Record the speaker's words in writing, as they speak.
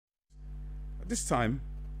this time,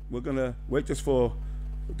 we're going to wait just going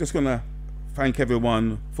to thank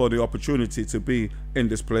everyone for the opportunity to be in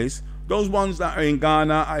this place. Those ones that are in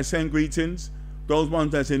Ghana, I send greetings. Those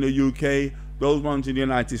ones that's in the UK, those ones in the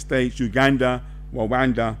United States, Uganda,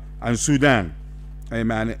 Rwanda, and Sudan.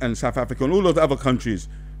 Amen. And South Africa, and all of the other countries,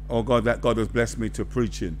 oh God, that God has blessed me to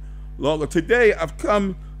preach in. Lord, today I've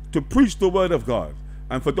come to preach the word of God.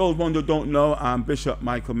 And for those ones who don't know, I'm Bishop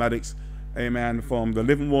Michael Maddix, amen, from the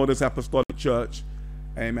Living Waters Apostolic Church,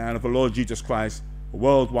 amen, of the Lord Jesus Christ,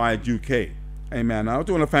 worldwide UK. Amen. I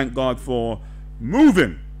also want to thank God for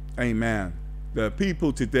moving, amen, the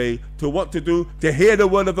people today to what to do, to hear the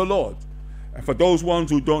word of the Lord. And for those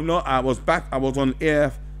ones who don't know, I was on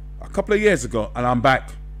air a couple of years ago, and I'm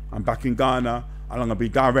back. I'm back in Ghana, and I'm going to be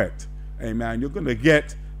direct. Amen. You're going to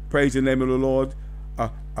get, praise the name of the Lord, a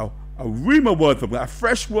rhema word from God, a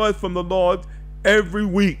fresh word from the Lord every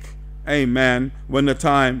week. Amen. When the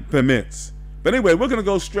time permits. But anyway, we're going to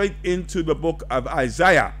go straight into the book of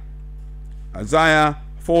Isaiah. Isaiah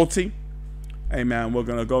 40. Amen. We're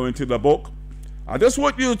going to go into the book. I just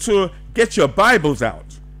want you to get your Bibles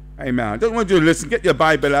out. Amen. I just want you to listen. Get your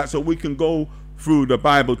Bible out so we can go through the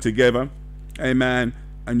Bible together. Amen.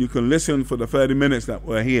 And you can listen for the 30 minutes that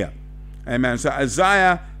we're here. Amen. So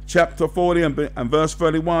Isaiah chapter 40 and verse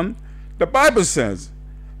 31. The Bible says,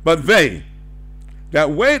 "But they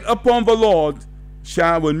that wait upon the Lord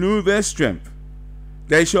shall renew their strength.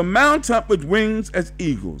 They shall mount up with wings as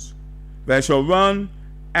eagles. They shall run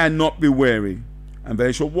and not be weary, and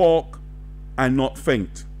they shall walk and not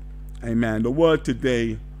faint." Amen. The word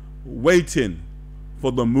today, waiting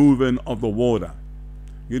for the moving of the water.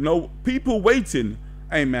 You know, people waiting,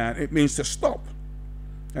 amen, it means to stop.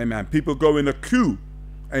 Amen. People go in a queue,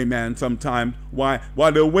 amen, sometimes while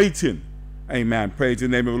they're waiting. Amen. Praise the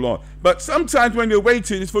name of the Lord. But sometimes when you're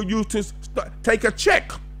waiting, it's for you to take a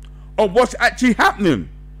check of what's actually happening.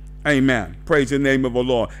 Amen. Praise the name of the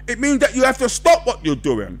Lord. It means that you have to stop what you're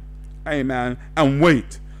doing. Amen. And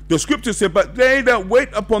wait. The scripture said, "But they that wait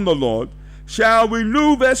upon the Lord shall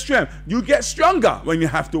renew their strength." You get stronger when you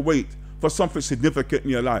have to wait for something significant in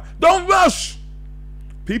your life. Don't rush.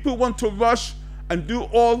 People want to rush and do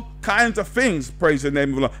all kinds of things, praise the name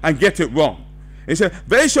of the Lord, and get it wrong. He said,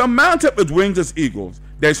 "They shall mount up with wings as eagles.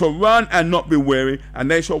 They shall run and not be weary, and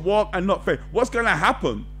they shall walk and not faint." What's going to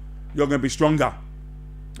happen? You're going to be stronger.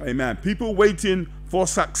 Amen. People waiting for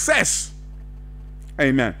success,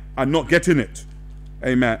 amen, and not getting it.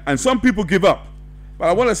 Amen. And some people give up. But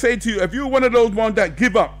I want to say to you, if you're one of those ones that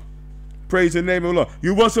give up, praise the name of the Lord,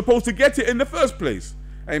 you weren't supposed to get it in the first place.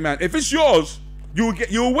 Amen. If it's yours,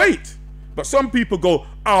 you'll wait. But some people go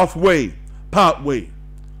halfway, part way.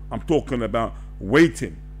 I'm talking about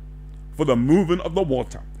waiting for the moving of the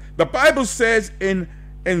water. The Bible says in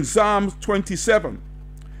Psalms 27,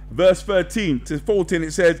 verse 13 to 14,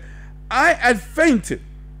 it says, "I had fainted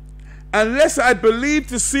unless I believed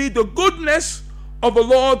to see the goodness of the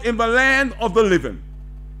Lord in the land of the living."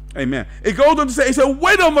 Amen. It goes on to say, it says,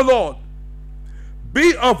 "Wait on the Lord,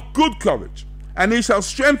 be of good courage, and he shall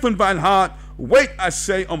strengthen thine heart. Wait, I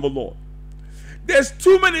say, on the Lord." There's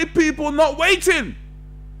too many people not waiting.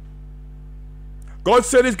 God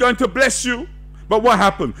said he's going to bless you, but what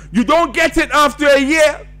happened? You don't get it after a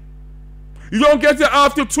year. You don't get it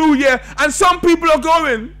after 2 years. And some people are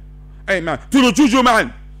going, amen, to the juju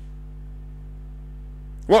man.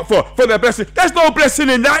 What for? For their blessing. There's no blessing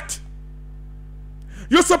in that.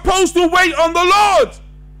 You're supposed to wait on the Lord.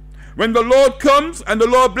 When the Lord comes and the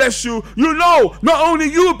Lord bless you, you know not only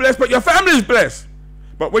you blessed, but your family is blessed.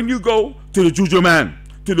 But when you go to the juju man,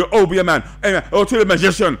 to the obia man, or to the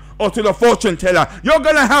magician, or to the fortune teller, you're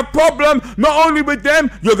going to have problem not only with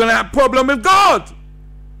them, you're going to have problem with God.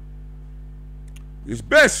 It's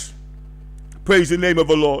best, praise the name of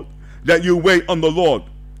the Lord, that you wait on the Lord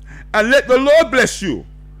and let the Lord bless you.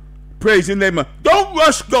 Praise the name of, don't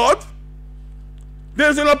rush God.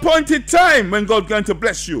 There's an appointed time when God's going to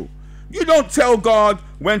bless you. You don't tell God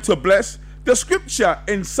when to bless. The scripture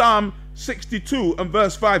in Psalm 62 and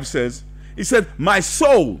verse 5 says, he said, "My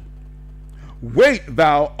soul, wait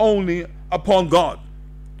thou only upon God,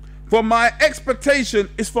 for my expectation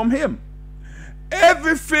is from him."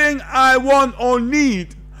 Everything I want or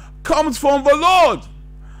need comes from the Lord.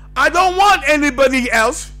 I don't want anybody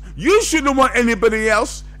else. You shouldn't want anybody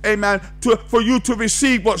else, amen, for you to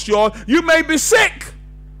receive what's yours. You may be sick.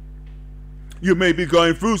 You may be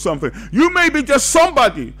going through something. You may be just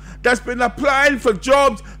somebody that's been applying for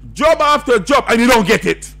jobs, job after job, and you don't get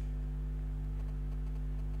it.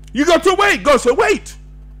 You got to wait. God said, wait.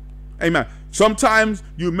 Amen. Sometimes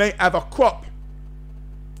you may have a crop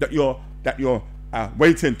that you're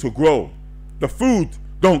waiting to grow. The food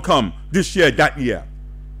don't come this year, that year,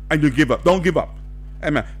 and you give up. Don't give up.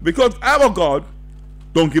 Amen. Because our God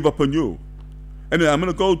don't give up on you. And I'm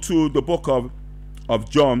going to go to the book of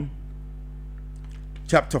John,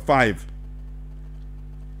 chapter 5.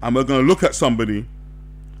 And we're going to look at somebody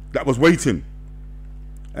that was waiting.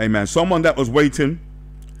 Amen. Someone that was waiting,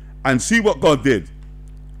 and see what God did.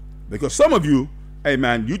 Because some of you,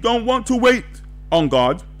 amen, you don't want to wait on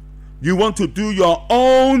God. You want to do your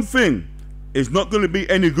own thing. It's not going to be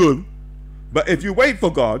any good. But if you wait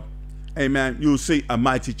for God, amen, you'll see a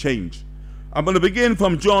mighty change. I'm going to begin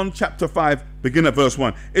from John chapter 5, begin at verse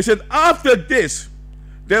 1. It said, after this,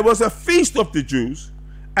 there was a feast of the Jews,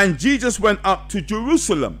 and Jesus went up to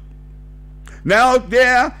Jerusalem. Now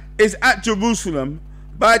there is at Jerusalem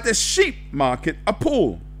by the sheep market a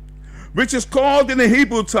pool, which is called in the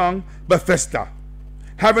Hebrew tongue Bethesda,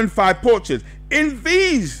 having 5 porches. In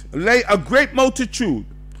these lay a great multitude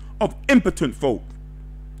of impotent folk,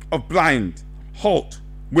 of blind, halt,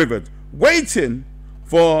 withered, waiting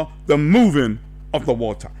for the moving of the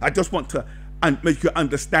water. I just want to make you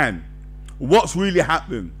understand what's really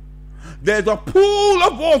happening. There's a pool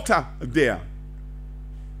of water there,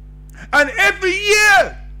 and every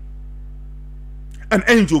year an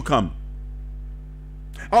angel comes.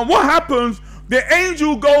 And what happens? The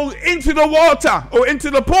angel goes into the water or into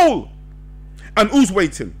the pool. And who's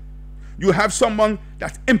waiting? You have someone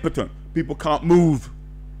that's impotent. People can't move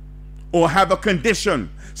or have a condition.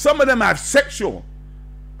 Some of them have sexual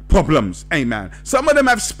problems. Amen. Some of them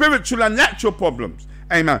have spiritual and natural problems.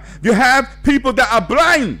 Amen. You have people that are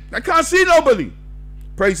blind. They can't see nobody.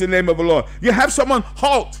 Praise the name of the Lord. You have someone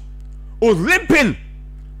halt or limping.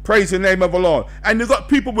 Praise the name of the Lord. And you've got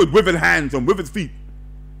people with withered hands and withered feet.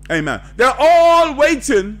 Amen. They're all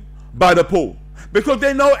waiting by the pool because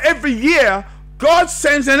they know every year God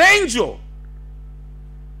sends an angel.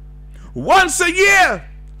 Once a year,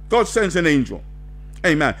 God sends an angel.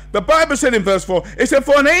 Amen. The Bible said in verse 4, it said,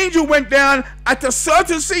 for an angel went down at a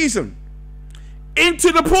certain season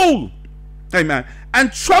into the pool, amen,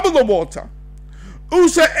 and troubled the water.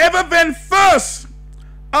 Whosoever then first,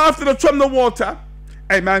 after the trouble of the water,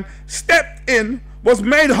 amen, stepped in, was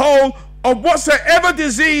made whole of whatsoever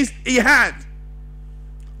disease he had.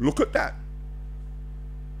 Look at that.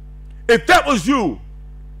 If that was you,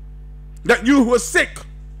 that you were sick,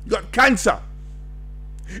 you got cancer,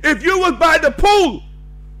 if you were by the pool,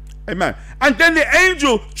 amen, and then the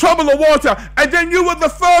angel troubled the water, and then you were the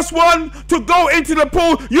first one to go into the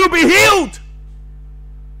pool, you'll be healed.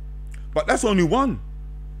 But that's only one.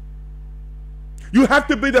 You have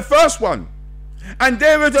to be the first one. And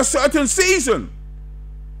there is a certain season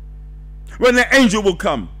when the angel will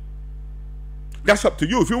come. That's up to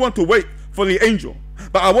you if you want to wait for the angel.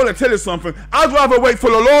 But I want to tell you something. I'd rather wait for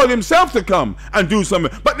the Lord himself to come and do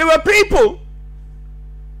something. But there are people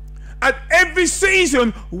at every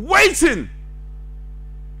season waiting.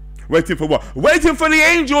 Waiting for what? Waiting for the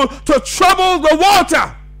angel to trouble the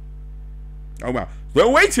water. Oh wow. They're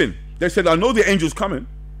waiting. They said, I know the angel's coming.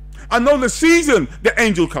 I know the season the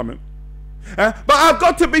angel's coming. But I've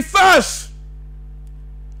got to be first.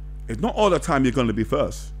 It's not all the time you're going to be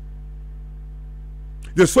first.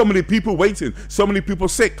 There's so many people waiting, so many people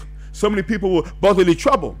sick, so many people with bodily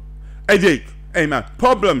trouble, headache, amen,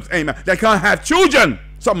 problems, amen. They can't have children,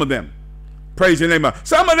 some of them. Praise the name.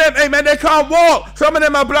 Some of them, amen, they can't walk. Some of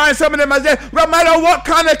them are blind, some of them are deaf. No matter what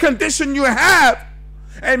kind of condition you have,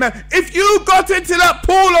 amen, if you got into that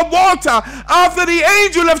pool of water after the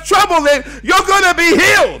angel have troubled it, you're going to be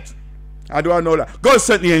healed. How do I know that? God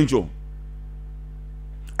sent the angel.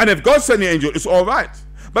 And if God sent the angel, it's all right.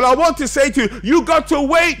 But I want to say to you, you got to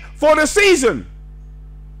wait for the season.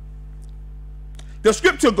 The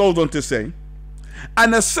scripture goes on to say,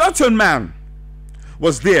 and a certain man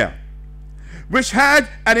was there, which had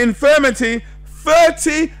an infirmity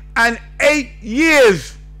 38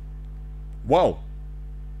 years. Wow.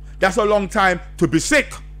 That's a long time to be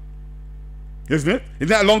sick. Isn't it? Isn't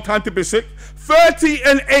that a long time to be sick?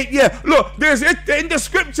 38 years. Look, there's it in the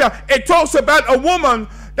scripture. It talks about a woman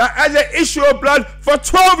that has an issue of blood for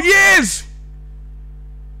 12 years.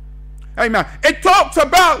 Amen. It talks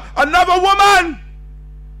about another woman,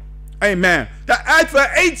 amen, that had for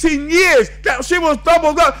 18 years that she was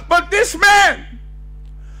doubled up. But this man,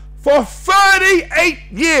 for 38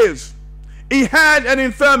 years, he had an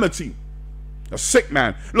infirmity. A sick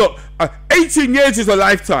man. Look, 18 years is a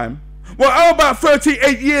lifetime. Well, how about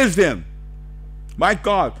 38 years then? My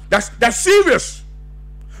God, that's serious.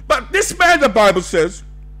 But this man, the Bible says,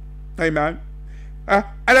 amen, and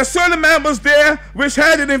a certain man was there which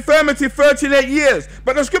had an infirmity 38 years.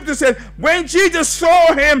 But the scripture said, when Jesus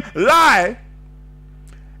saw him lie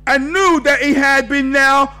and knew that he had been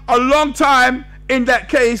now a long time in that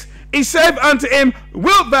case, he said unto him,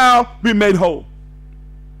 wilt thou be made whole?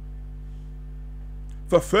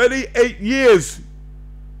 For 38 years,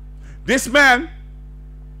 this man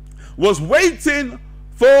was waiting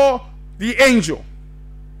for the angel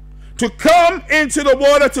to come into the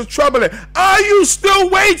water to trouble it. Are you still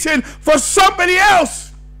waiting for somebody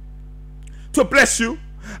else to bless you?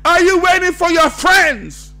 Are you waiting for your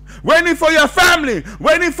friends, waiting for your family,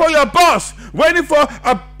 waiting for your boss, waiting for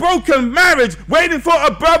a broken marriage, waiting for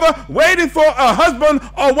a brother, waiting for a husband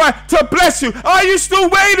or wife to bless you? Are you still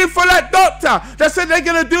waiting for that doctor that said they're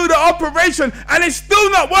going to do the operation and it's still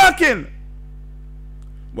not working?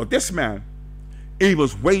 Well, this man, he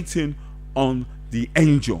was waiting on the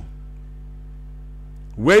angel,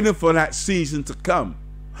 waiting for that season to come.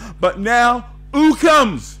 But now, who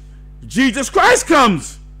comes? Jesus Christ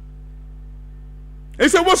comes. He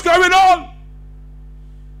said, what's going on?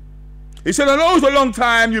 He said, I know it's a long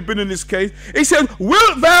time you've been in this case. He said,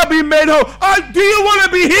 wilt thou be made whole? Do you want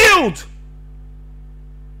to be healed?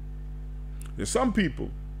 There's some people,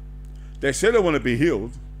 they say they want to be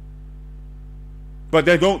healed, but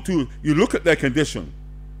they don't do. You look at their condition.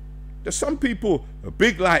 There's some people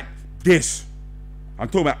big like this. I'm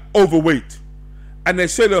talking about overweight, and they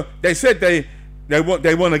said they want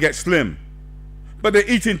to get slim, but they're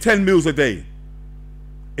eating 10 meals a day.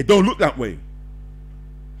 It don't look that way.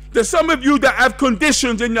 There's some of you that have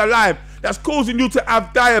conditions in your life that's causing you to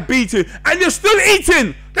have diabetes, and you're still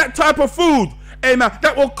eating that type of food, amen,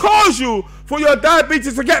 that will cause you for your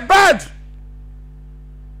diabetes to get bad.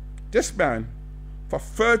 This man, for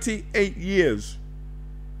 38 years,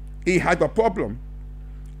 he had a problem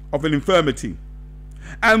of an infirmity.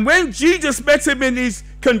 And when Jesus met him in his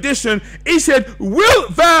condition, he said,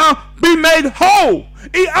 wilt thou be made whole?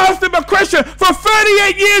 He asked him a question. For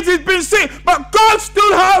 38 years he's been sick, but God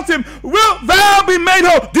still asked him, wilt thou be made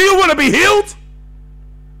whole? Do you want to be healed?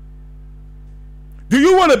 Do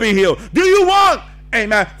you want to be healed? Do you want,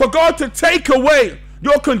 amen, for God to take away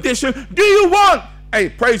your condition? Do you want, hey,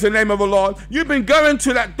 praise the name of the Lord, you've been going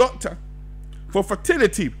to that doctor for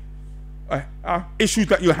fertility issues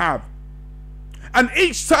that you have. And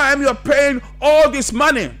each time you're paying all this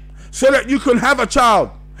money so that you can have a child.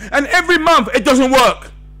 And every month it doesn't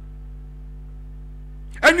work.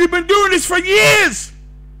 And you've been doing this for years.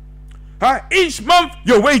 Each month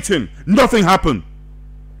you're waiting. Nothing happened.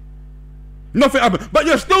 Nothing happened. But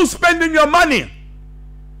you're still spending your money.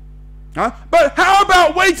 But how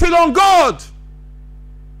about waiting on God?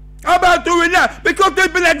 How about doing that? Because there's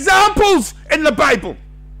been examples in the Bible.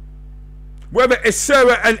 Whether it's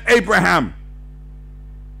Sarah and Abraham.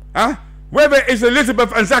 Whether it's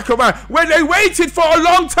Elizabeth and Zachariah, where they waited for a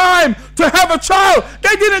long time to have a child.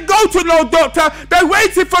 They didn't go to no doctor. They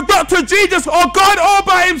waited for Dr. Jesus or God all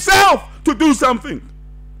by himself to do something.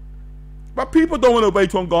 But people don't want to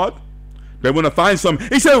wait on God. They want to find something.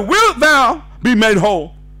 He said, wilt thou be made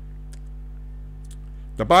whole?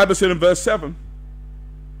 The Bible said in verse 7,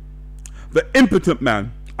 the impotent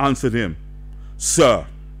man answered him, Sir,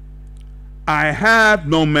 I have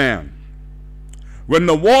no man when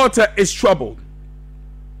the water is troubled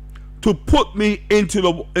to put me into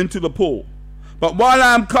the pool. But while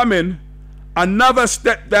I am coming, another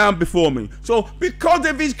stepped down before me. So because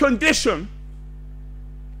of his condition,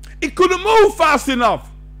 he couldn't move fast enough.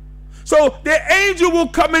 So the angel will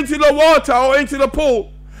come into the water or into the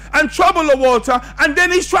pool and trouble the water, and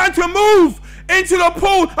then he's trying to move into the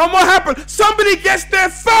pool, and what happened? Somebody gets there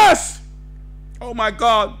first. Oh my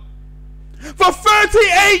God. For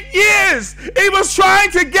 38 years, he was trying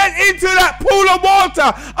to get into that pool of water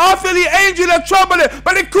after the angel had troubled it,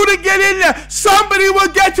 but he couldn't get in there. Somebody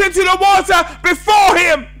will get into the water before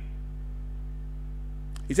him.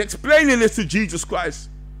 He's explaining this to Jesus Christ.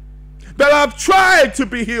 That I've tried to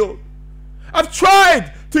be healed. I've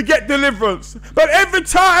tried to get deliverance. But every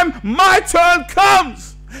time my turn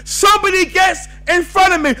comes, somebody gets in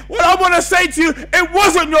front of me. What I want to say to you, it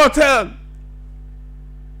wasn't your turn.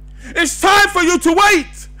 It's time for you to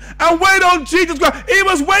wait and wait on Jesus Christ. He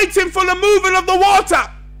was waiting for the moving of the water.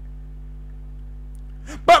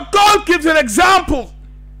 But God gives an example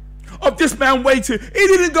of this man waiting. He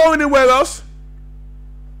didn't go anywhere else.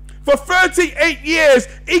 For 38 years,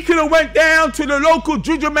 he could have went down to the local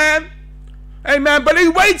juju man. Amen. But he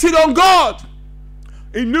waited on God.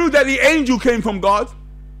 He knew that the angel came from God.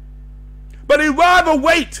 But he'd rather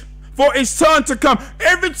wait for his turn to come.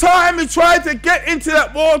 Every time he tried to get into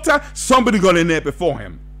that water, somebody got in there before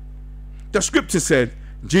him. The scripture said,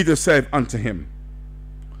 Jesus said unto him,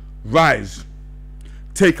 Rise,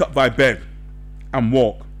 take up thy bed, and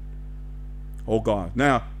walk. Oh God.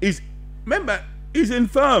 Now, remember, He's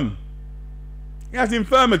infirm. He has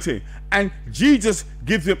infirmity. And Jesus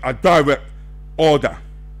gives him a direct order.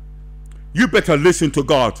 You better listen to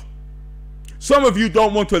God. Some of you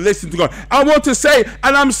don't want to listen to God. I want to say,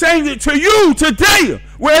 and I'm saying it to you today,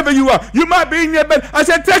 wherever you are. You might be in your bed. I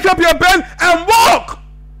said, take up your bed and walk.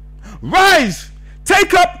 Rise.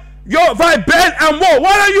 Take up thy bed and walk.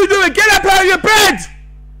 What are you doing? Get up out of your bed.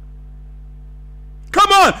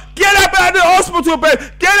 Come on. Get up out of the hospital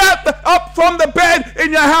bed. Get up from the bed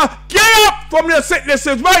in your house. Get up from your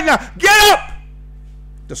sicknesses right now. Get up.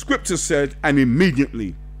 The scripture said, and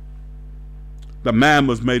immediately the man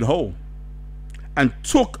was made whole, and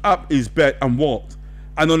took up his bed and walked.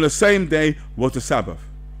 And on the same day was the Sabbath.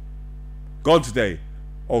 God's day.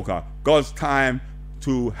 Oh God. God's time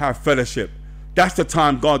to have fellowship. That's the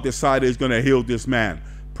time God decided He's going to heal this man.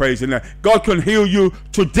 Praise the Lord. God can heal you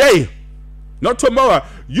today, not tomorrow.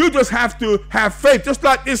 You just have to have faith, just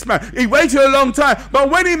like this man. He waited a long time, but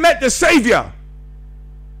when he met the Savior,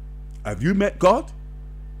 have you met God?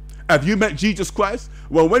 Have you met Jesus Christ?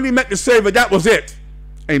 Well, when he met the Savior, that was it.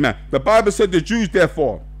 Amen. The Bible said, the Jews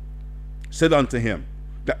therefore said unto him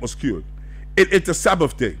that was cured, it is the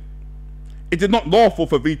Sabbath day. It is not lawful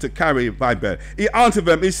for thee to carry thy bed. He answered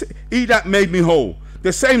them, he that made me whole,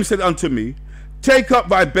 the same said unto me, take up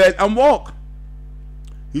thy bed and walk.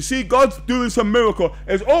 You see, God's doing some miracle.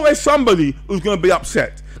 There's always somebody who's going to be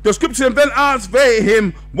upset. The scripture then asked they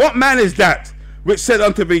him, what man is that which said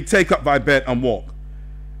unto thee, take up thy bed and walk?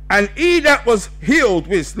 And he that was healed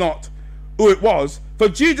wist not who it was, for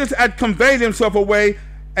Jesus had conveyed himself away,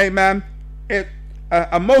 amen,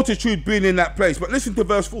 a multitude being in that place. But listen to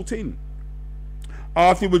verse 14.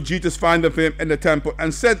 Afterward Jesus findeth him in the temple,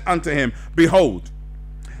 and said unto him, behold,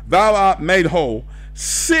 thou art made whole,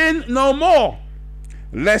 sin no more,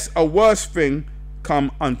 lest a worse thing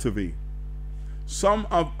come unto thee. Some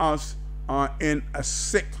of us are in a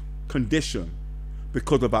sick condition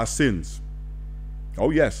because of our sins.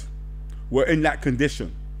 Oh yes, we're in that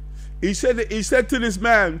condition. He said to this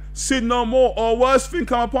man, sin no more, or worse thing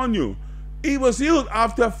come upon you. He was healed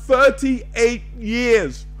after 38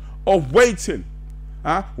 years of waiting.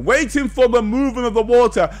 Waiting for the moving of the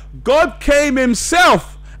water. God came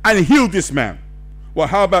himself and healed this man. Well,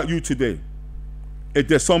 how about you today? If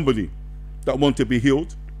there's somebody that wants to be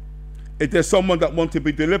healed, if there's someone that wants to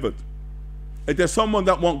be delivered, if there's someone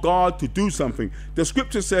that wants God to do something, the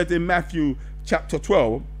scripture said in Matthew chapter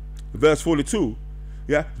 12, verse 42,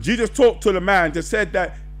 yeah, Jesus talked to the man that said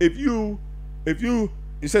that if you,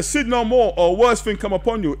 he says, sin no more, or worse thing come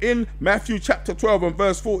upon you. In Matthew chapter 12 and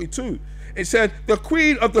verse 42, it said, the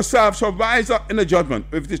queen of the south shall rise up in the judgment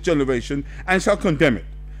with this generation, and shall condemn it.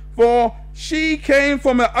 For she came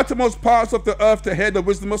from the uttermost parts of the earth to hear the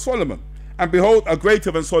wisdom of Solomon. And behold, a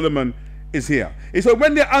greater than Solomon is here. He said,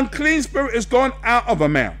 when the unclean spirit is gone out of a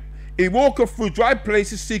man, he walketh through dry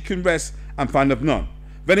places seeking rest, and findeth none.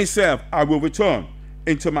 Then he saith, I will return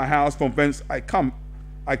into my house from whence I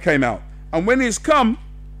came out. And when he is come,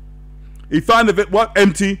 he findeth it what?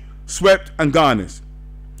 Empty, swept, and garnished.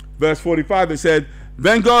 Verse 45, it said,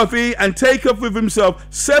 then goeth he and taketh with himself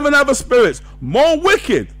 7 other spirits more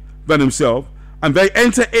wicked than himself, and they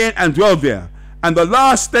enter in and dwell there. And the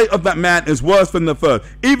last state of that man is worse than the first.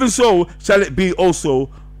 Even so shall it be also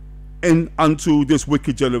unto this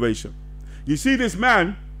wicked generation. You see, this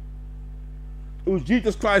man who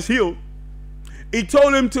Jesus Christ healed, he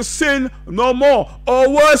told him to sin no more, or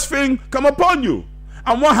worse thing come upon you.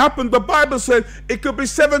 And what happened? The Bible said it could be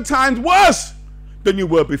 7 times worse than you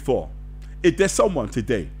were before. If there's someone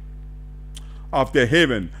today, after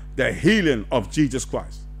hearing the healing of Jesus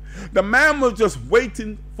Christ, the man was just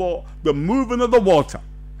waiting for the moving of the water,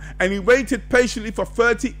 and he waited patiently for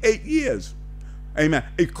 38 years. Amen.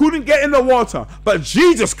 He couldn't get in the water, but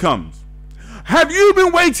Jesus comes. Have you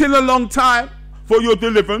been waiting a long time for your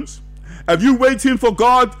deliverance? Have you waiting for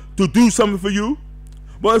God to do something for you?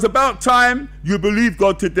 Well, it's about time you believe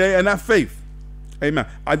God today and have faith. Amen.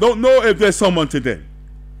 I don't know if there's someone today,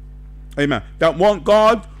 amen, that want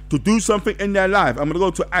God to do something in their life. I'm going to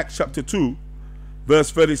go to Acts chapter 2,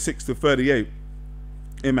 verse 36 to 38.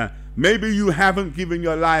 Amen. Maybe you haven't given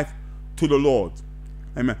your life to the Lord.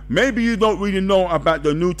 Amen. Maybe you don't really know about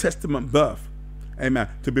the New Testament birth. Amen.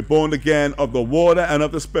 To be born again of the water and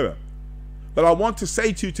of the Spirit. But I want to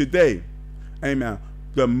say to you today, amen,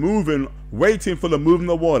 waiting for the moving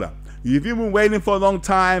of the water. If you've been waiting for a long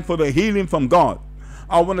time for the healing from God,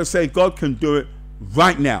 I want to say God can do it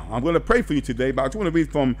right now. I'm going to pray for you today, but I just want to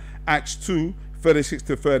read from Acts 2, 36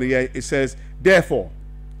 to 38. It says, therefore,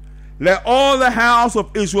 let all the house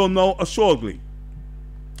of Israel know assuredly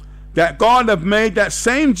that God hath made that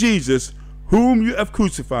same Jesus whom you have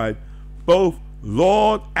crucified, both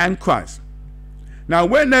Lord and Christ. Now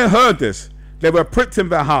when they heard this, they were pricked in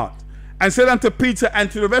their heart, and said unto Peter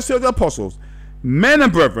and to the rest of the apostles, Men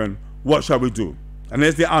and brethren, what shall we do? And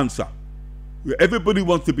there's the answer. Everybody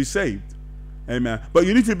wants to be saved. Amen. But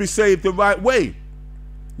you need to be saved the right way.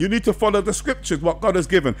 You need to follow the scriptures, what God has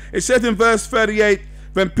given. It says in verse 38,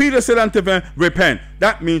 Then Peter said unto them, Repent.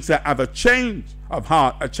 That means to have a change of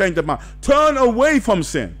heart, a change of mind. Turn away from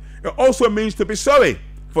sin. It also means to be sorry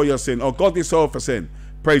for your sin, or godly sorrow for sin.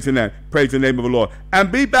 Praise the name. Praise the name of the Lord.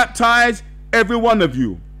 And be baptized, every one of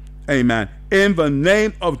you. Amen. In the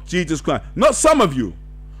name of Jesus Christ. Not some of you,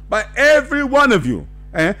 but every one of you.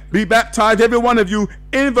 Be baptized, every one of you,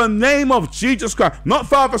 in the name of Jesus Christ. Not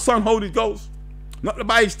Father, Son, Holy Ghost. Not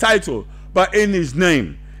by his title, but in his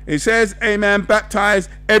name. It says, amen, baptize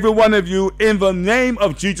every one of you in the name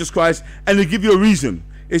of Jesus Christ. And to give you a reason.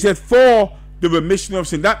 It says, for the remission of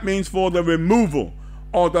sin. That means for the removal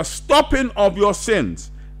or the stopping of your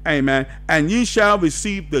sins. Amen. And ye shall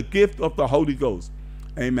receive the gift of the Holy Ghost.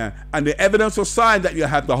 Amen. And the evidence or sign that you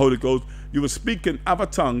have the Holy Ghost, you will speak in other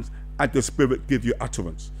tongues and the Spirit give you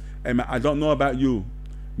utterance. Amen. I don't know about you.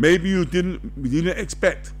 Maybe you didn't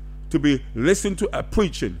expect to be listening to a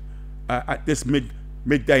preaching at this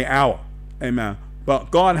midday hour. Amen.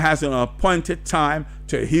 But God has an appointed time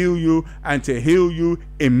to heal you and to heal you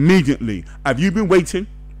immediately. Have you been waiting?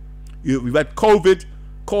 We've had COVID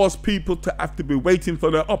cause people to have to be waiting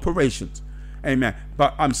for their operations. Amen.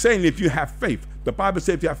 But I'm saying if you have faith, the Bible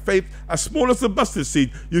says if you have faith as small as a mustard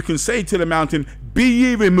seed, you can say to the mountain, be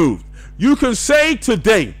ye removed. You can say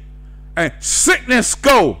today, sickness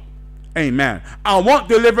go. Amen. I want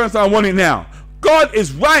deliverance. I want it now. God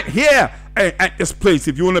is right here at this place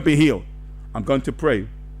if you want to be healed. I'm going to pray.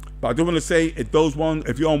 But I do want to say, if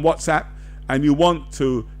you're on WhatsApp and you want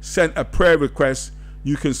to send a prayer request,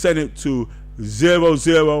 you can send it to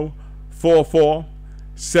 0044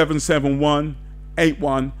 771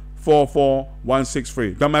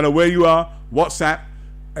 8144163. Don't matter where you are, WhatsApp,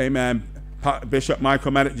 amen. Bishop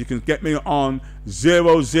Michael Maddix, you can get me on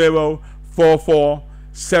 0044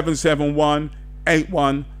 771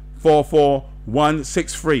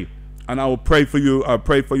 8144163, and I will pray for you. I'll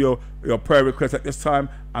pray for your prayer request at this time.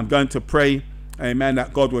 I'm going to pray, amen,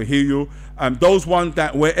 that God will heal you. Those ones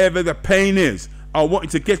that wherever the pain is, I want you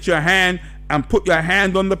to get your hand and put your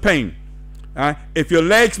hand on the pain. If your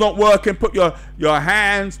leg's not working, put your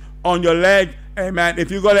hands on your leg. Amen.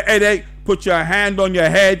 If you've got a headache, put your hand on your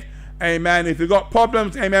head. Amen. If you've got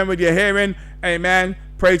problems, amen, with your hearing, amen,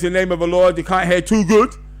 praise the name of the Lord. You can't hear too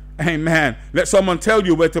good. Amen. Let someone tell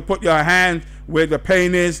you where to put your hand, where the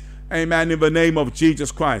pain is. Amen. In the name of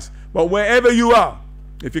Jesus Christ. But wherever you are,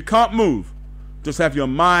 if you can't move, just have your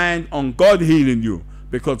mind on God healing you,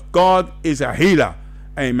 because God is a healer.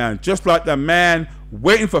 Amen. Just like the man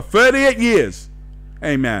waiting for 38 years.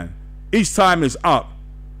 Amen. Each time is up.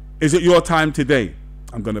 Is it your time today?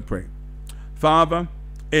 I'm going to pray. Father,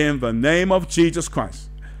 in the name of Jesus Christ,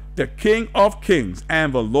 the King of Kings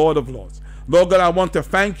and the Lord of Lords, Lord God, I want to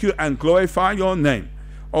thank you and glorify your name.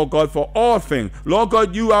 Oh God, for all things. Lord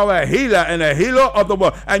God, you are a healer and a healer of the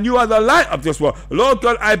world, and you are the light of this world. Lord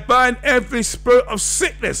God, I bind every spirit of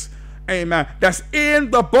sickness, amen, that's in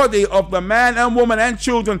the body of the man and woman and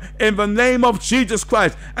children in the name of Jesus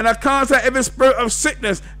Christ. And I cast out every spirit of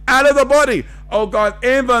sickness out of the body. Oh God,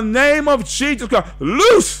 in the name of Jesus Christ,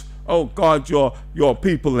 loose, oh God, your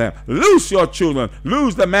people there. Loose your children.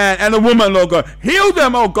 Loose the man and the woman, Lord God. Heal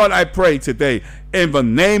them, oh God, I pray today in the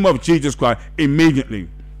name of Jesus Christ immediately.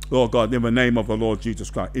 Lord God, in the name of the Lord Jesus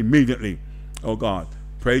Christ, immediately, oh God,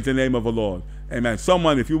 praise the name of the Lord. Amen.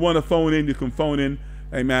 Someone, if you want to phone in, you can phone in.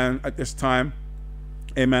 Amen. At this time,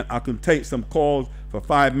 amen, I can take some calls for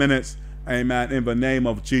 5 minutes. Amen. In the name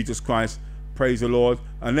of Jesus Christ, praise the Lord.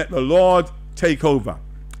 And let the Lord take over.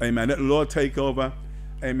 Amen. Let the Lord take over.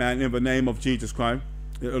 Amen. In the name of Jesus Christ.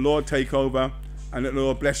 Let the Lord take over. And let the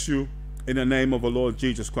Lord bless you in the name of the Lord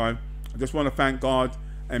Jesus Christ. I just want to thank God.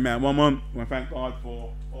 Amen. One moment. I want to thank God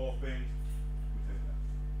for all things.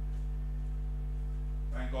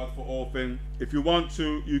 Thank God for all things. If you want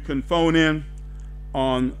to, you can phone in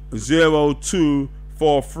on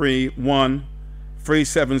 02431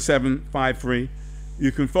 37753.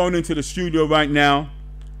 You can phone into the studio right now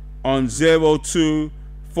on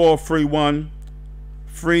 02431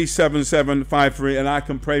 37753, and I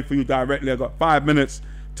can pray for you directly. I've got 5 minutes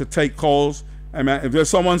to take calls. Amen. If there's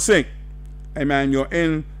someone sick, amen, you're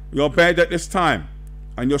in your bed at this time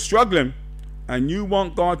and you're struggling and you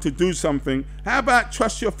want God to do something, how about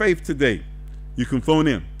trust your faith today? You can phone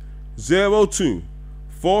in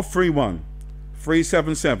 02431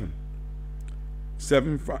 377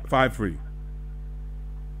 753.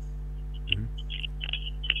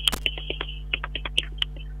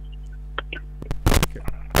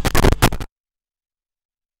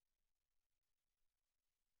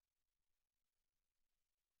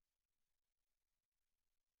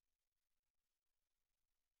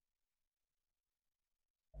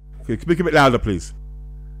 Okay, speak a bit louder, please.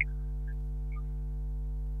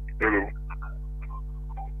 Hello.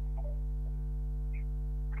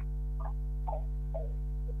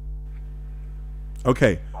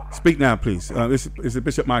 Okay, speak now, please. This is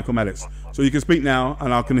Bishop Michael Maddix. So you can speak now,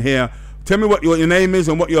 and I can hear. Tell me what your name is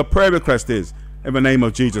and what your prayer request is in the name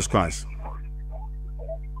of Jesus Christ.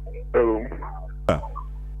 Hello.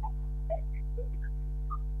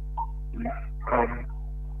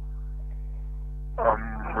 I'm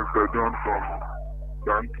Mr. John from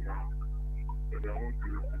Bantam, and I want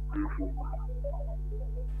you to pray for me.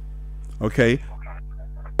 Okay.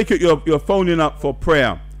 Take it you're phoning up for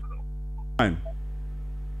prayer. Fine.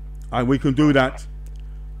 And we can do that.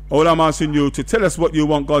 All I'm asking you to tell us what you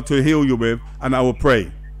want God to heal you with, and I will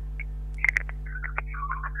pray.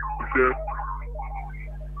 Okay.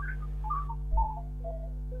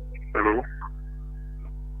 Hello.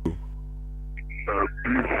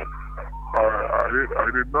 Please. I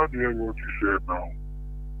did not hear what you said now.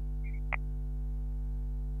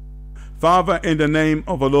 Father, in the name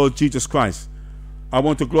of the Lord Jesus Christ, I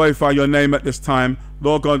want to glorify your name at this time.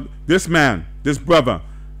 Lord God, this man, this brother,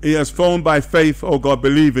 he has phoned by faith, oh God,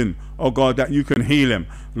 believing, oh God, that you can heal him.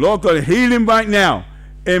 Lord God, heal him right now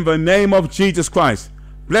in the name of Jesus Christ.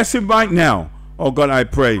 Bless him right now, oh God, I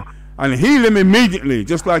pray. And heal him immediately,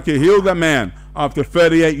 just like you healed that man after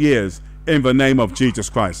 38 years, in the name of Jesus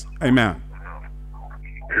Christ. Amen.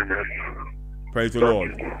 Amen. Praise the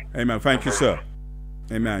Lord. Amen. Thank you, sir.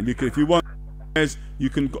 Amen. You can, if you want, you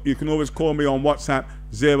can always call me on WhatsApp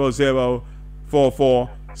 0044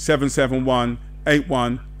 771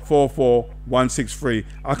 8144163.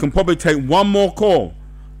 I can probably take one more call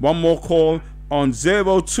on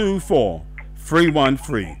 024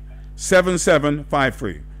 313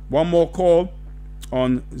 7753. One more call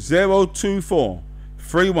on 024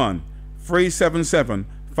 31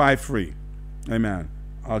 37753. Amen.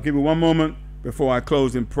 I'll give you one moment before I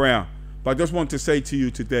close in prayer. But I just want to say to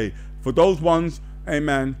you today, for those ones,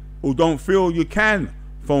 amen, who don't feel you can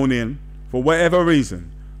phone in for whatever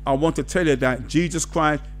reason, I want to tell you that Jesus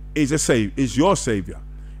Christ is your Savior.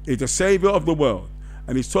 He's the Savior of the world.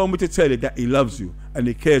 And he's told me to tell you that he loves you and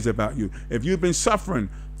he cares about you. If you've been suffering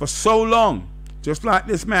for so long, just like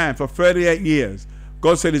this man for 38 years,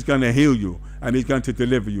 God said he's going to heal you and he's going to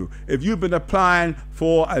deliver you. If you've been applying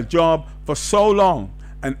for a job for so long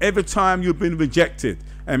and every time you've been rejected,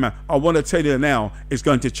 amen, I want to tell you now, it's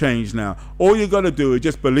going to change now. All you got to do is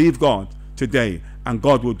just believe God today and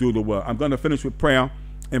God will do the work. I'm going to finish with prayer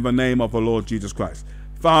in the name of the Lord Jesus Christ.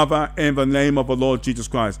 Father, in the name of the Lord Jesus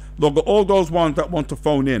Christ, Lord God, all those ones that want to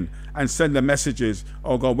phone in and send the messages,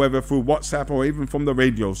 oh God, whether through WhatsApp or even from the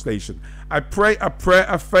radio station, I pray a prayer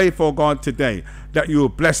of faith, oh God, today, that you will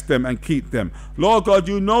bless them and keep them. Lord God,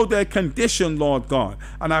 you know their condition, Lord God,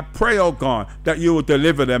 and I pray, oh God, that you will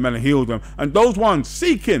deliver them and heal them. And those ones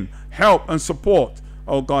seeking help and support,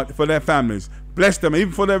 oh God, for their families, bless them,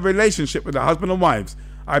 even for their relationship with their husband and wives.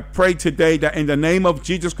 I pray today that in the name of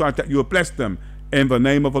Jesus Christ, that you will bless them in the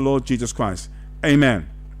name of the Lord Jesus Christ. Amen.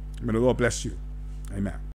 May the Lord bless you. Amen.